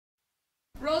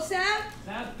Roll sound.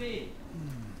 South B.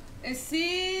 A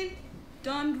scene.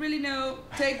 Don't really know.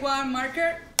 Take one,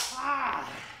 marker.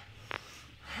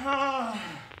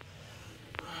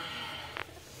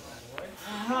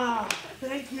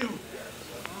 Thank you.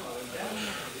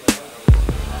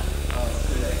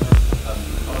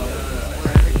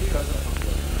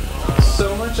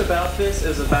 So much about this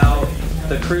is about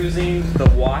the cruising, the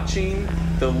watching,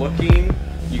 the looking.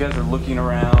 You guys are looking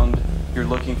around. You're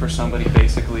looking for somebody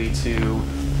basically to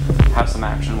have some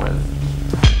action with.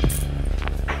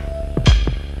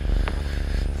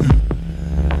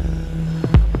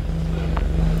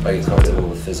 Are you comfortable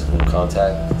with physical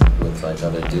contact with like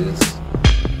other dudes?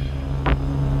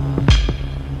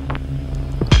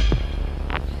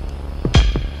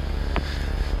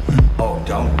 Oh,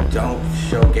 don't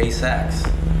show gay sex.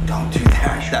 Don't do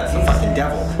that. That's the fucking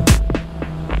devil.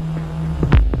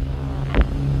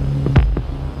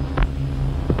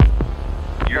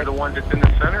 You're the one that's in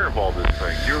the center of all this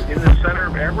thing. You're in the center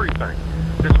of everything.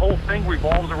 This whole thing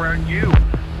revolves around you.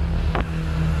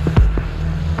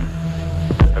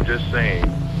 I'm just saying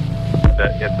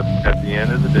that at the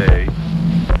end of the day,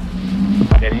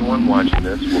 anyone watching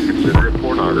this will consider it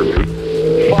pornography,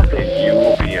 and you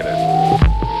will be in it.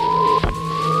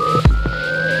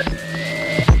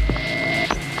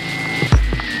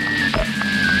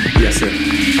 Yes, sir.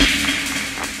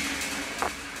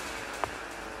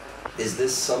 Is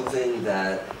this something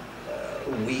that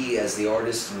we, as the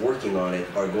artists working on it,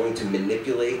 are going to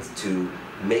manipulate to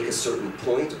make a certain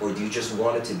point, or do you just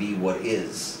want it to be what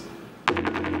is?